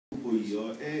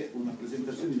io è una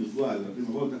presentazione inusuale, la prima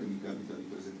volta che mi capita di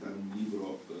presentare un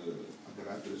libro a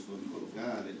carattere storico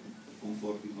locale, con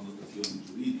forti connotazioni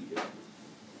giuridiche,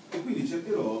 e quindi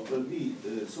cercherò di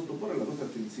sottoporre alla vostra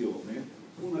attenzione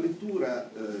una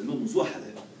lettura non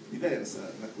usuale,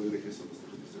 diversa da quelle che sono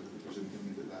state presentate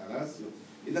precedentemente da Orazio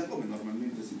e da come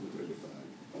normalmente si potrebbe fare.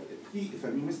 Chi fa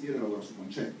il mio mestiere lavora su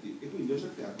concetti e quindi ho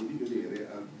cercato di vedere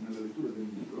nella lettura del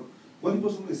libro quali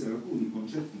possono essere alcuni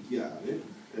concetti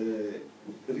chiave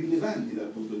rilevanti dal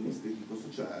punto di vista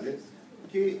etico-sociale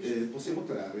che possiamo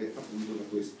trarre appunto da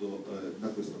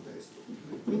questo testo.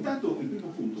 Intanto il primo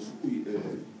punto su cui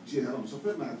ci eravamo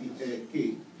soffermati è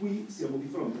che qui siamo di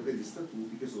fronte a degli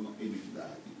statuti che sono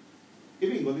emendati e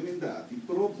vengono emendati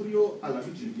proprio alla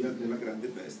vigilia della grande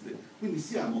peste, quindi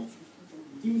siamo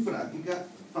in pratica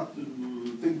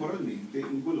temporalmente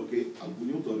in quello che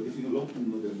alcuni autori definono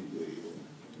l'autunno del Medioevo.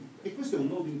 E questo è un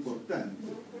nodo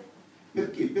importante.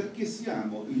 Perché? Perché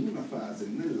siamo in una fase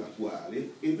nella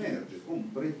quale emerge con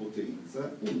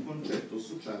prepotenza un concetto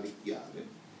sociale chiave,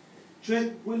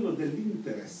 cioè quello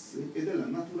dell'interesse e della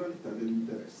naturalità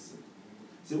dell'interesse.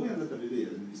 Se voi andate a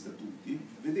vedere negli statuti,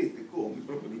 vedete come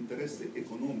proprio l'interesse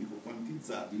economico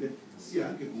quantizzabile sia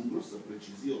anche con grossa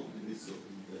precisione messo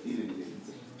in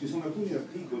evidenza. Ci sono alcuni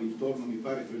articoli intorno, mi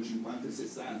pare, tra il 50 e il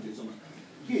 60, insomma,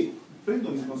 che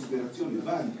prendono in considerazione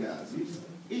vari casi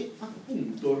e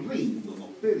appunto rendono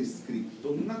per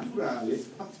iscritto naturale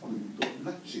appunto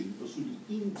l'accento sugli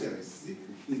interessi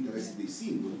dei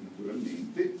singoli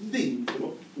naturalmente,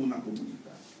 dentro una comunità.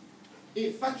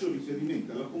 E faccio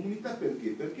riferimento alla comunità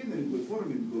perché? Perché nelle due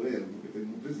forme di governo che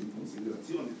vengono prese in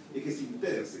considerazione e che si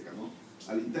intersecano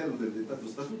all'interno del dettato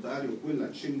statutario,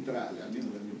 quella centrale,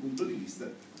 almeno dal mio punto di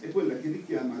vista, è quella che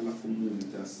richiama la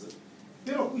communitas.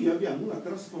 Però qui abbiamo una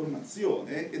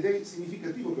trasformazione ed è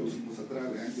significativo che lo si possa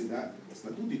trarre anche da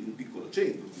statuti di un piccolo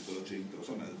centro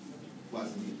insomma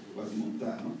quasi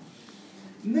montano,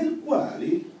 nel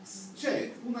quale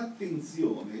c'è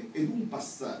un'attenzione ed un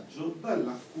passaggio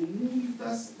dalla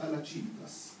communitas alla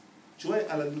civitas, cioè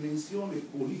alla dimensione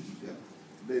politica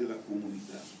della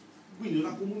comunità. Quindi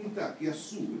una comunità che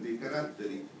assume dei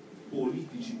caratteri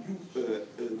politici più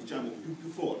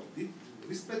forti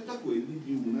rispetto a quelli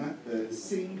di una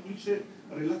semplice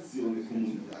relazione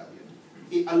comunitaria.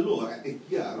 E allora è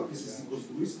chiaro che se si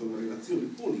costruiscono relazioni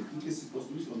politiche si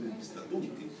costruiscono degli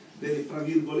statuti, delle fra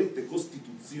virgolette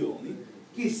costituzioni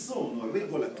che sono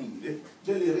regolative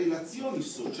delle relazioni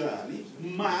sociali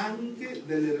ma anche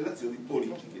delle relazioni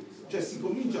politiche. Cioè si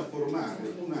comincia a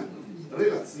formare una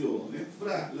relazione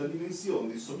fra la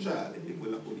dimensione sociale e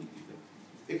quella politica.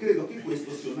 E credo che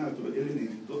questo sia un altro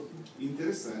elemento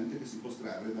interessante che si può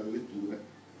trarre dalla lettura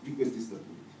di questi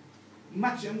statuti.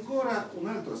 Ma c'è ancora un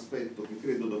altro aspetto che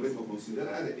credo dovremmo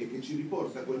considerare e che ci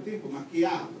riporta a quel tempo, ma che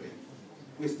apre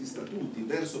questi statuti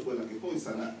verso quella che poi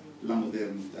sarà la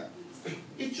modernità,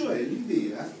 e cioè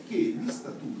l'idea che gli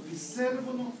statuti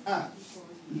servono a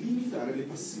limitare le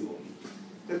passioni,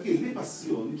 perché le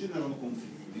passioni generano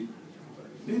conflitti,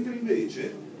 mentre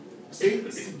invece se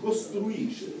si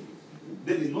costruisce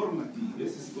delle normative,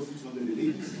 se si costruiscono delle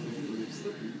leggi, se si costruiscono degli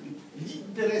statuti, gli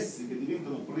interessi che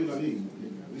diventano prevalenti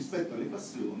rispetto alle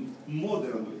passioni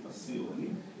moderano le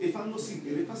passioni e fanno sì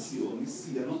che le passioni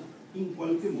siano in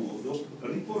qualche modo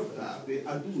riportate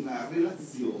ad una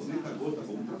relazione talvolta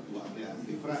contrattuale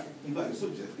anche fra i vari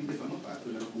soggetti che fanno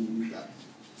parte della comunità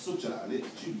sociale,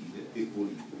 civile e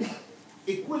politica.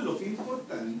 E quello che è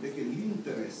importante è che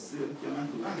l'interesse è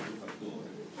richiamato un altro fattore,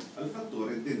 al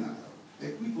fattore denaro.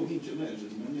 E qui comincia a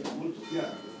emergere in maniera molto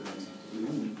chiara le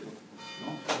munite,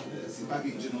 no? Si paga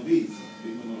i genovesi,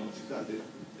 vengono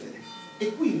citate,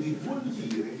 e quindi vuol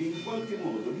dire che in qualche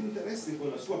modo l'interesse con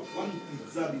la sua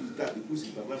quantizzabilità di cui si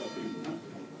parlava prima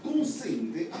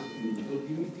consente appunto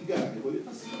di mitigare quelle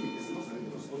passioni che sennò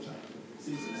sarebbero sfociate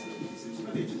senza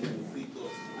una legge di conflitto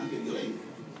anche violento.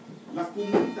 La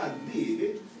comunità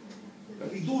deve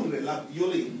ridurre la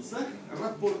violenza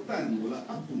rapportandola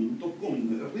appunto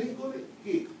con regole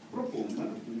che propongano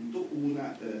appunto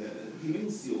una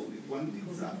dimensione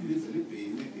quantizzabile delle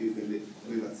pene e delle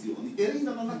relazioni e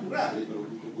rendano naturale però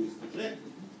tutto questo, cioè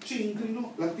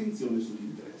centrino l'attenzione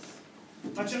sull'interesse.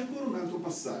 Ma c'è ancora un altro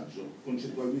passaggio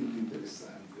concettualmente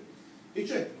interessante, e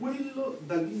cioè quello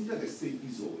dall'interesse ai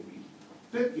bisogni.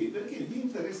 Perché? Perché gli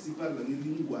interessi parlano il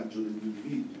linguaggio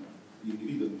dell'individuo,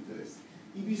 l'individuo ha gli interessi.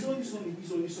 I bisogni sono i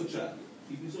bisogni sociali,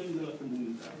 i bisogni della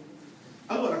comunità.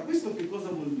 Allora, questo che cosa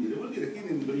vuol dire? Vuol dire che in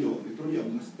embrione troviamo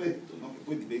un aspetto, no, che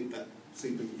poi diventa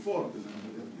sempre più forte nella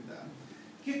modernità,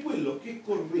 che è quello che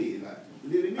correla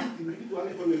l'elemento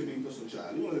individuale con l'elemento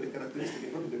sociale. Una delle caratteristiche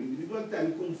proprio dell'individualità è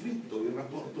il conflitto, il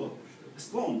rapporto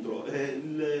scontro,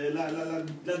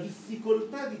 la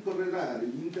difficoltà di correlare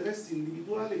gli interessi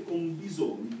individuali con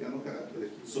bisogni che hanno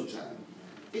carattere sociale.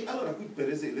 E allora qui per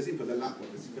esempio l'esempio dell'acqua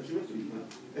che si faceva prima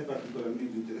è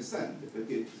particolarmente interessante,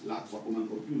 perché l'acqua, come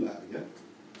ancora più l'aria,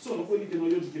 sono quelli che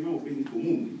noi oggi chiamiamo beni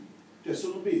comuni, cioè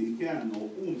sono beni che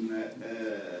hanno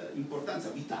un'importanza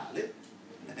vitale,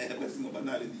 è persino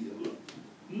banale dirlo,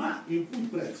 ma il cui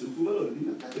prezzo, il cui valore di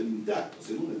mercato è limitato,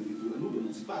 se non addirittura nulla,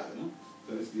 non si pagano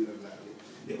per respirare l'aria.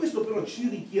 E questo però ci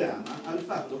richiama al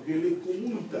fatto che le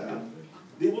comunità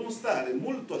devono stare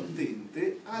molto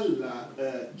attente alla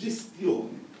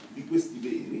gestione di questi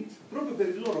beni proprio per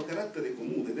il loro carattere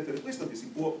comune, ed è per questo che si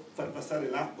può far passare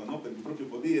l'acqua, no? Per il proprio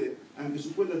podere anche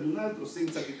su quella di un altro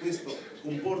senza che questo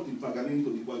comporti il pagamento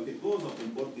di qualche cosa o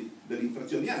comporti delle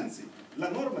infrazioni, anzi la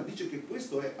norma dice che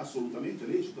questo è assolutamente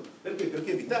lecito. Perché?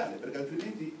 Perché è vitale, perché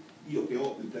altrimenti io che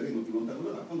ho il terreno più lontano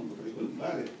dall'acqua non potrei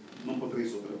coltivare, non potrei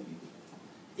sopravvivere.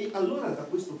 E allora da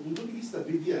questo punto di vista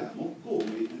vediamo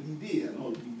come l'idea,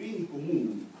 no, di beni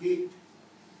comuni che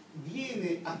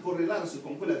viene a correlarsi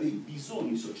con quella dei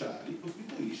bisogni sociali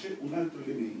costituisce un altro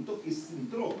elemento che si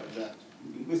ritrova già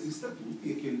in questi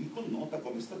statuti e che li connota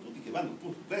come statuti che vanno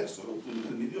verso l'autunno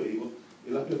del Medioevo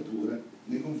e l'apertura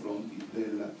nei confronti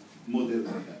della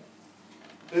modernità.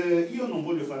 Io non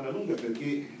voglio farla lunga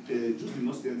perché giusto i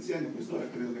nostri anziani a quest'ora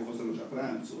credo che fossero già a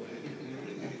pranzo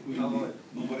quindi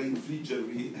non vorrei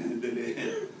infliggervi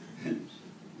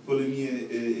con le mie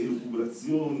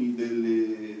elucubrazioni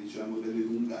delle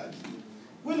lungaggini.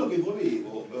 Quello che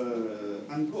volevo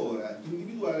ancora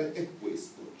individuare è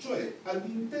questo, cioè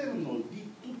all'interno di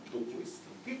tutto questo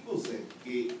che cos'è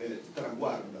che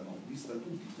traguardano gli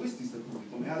statuti, questi statuti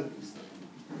come altri statuti,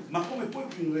 ma come poi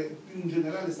più in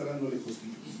generale saranno le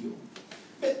costituzioni?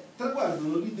 Beh,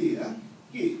 traguardano l'idea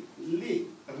che le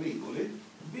regole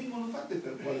vengono fatte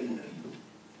per quale motivo?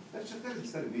 Per cercare di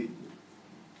stare meglio.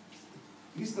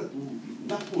 Gli statuti,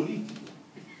 la politica,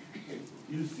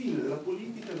 il fine della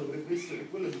politica dovrebbe essere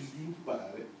quello di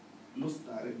sviluppare lo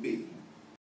stare bene,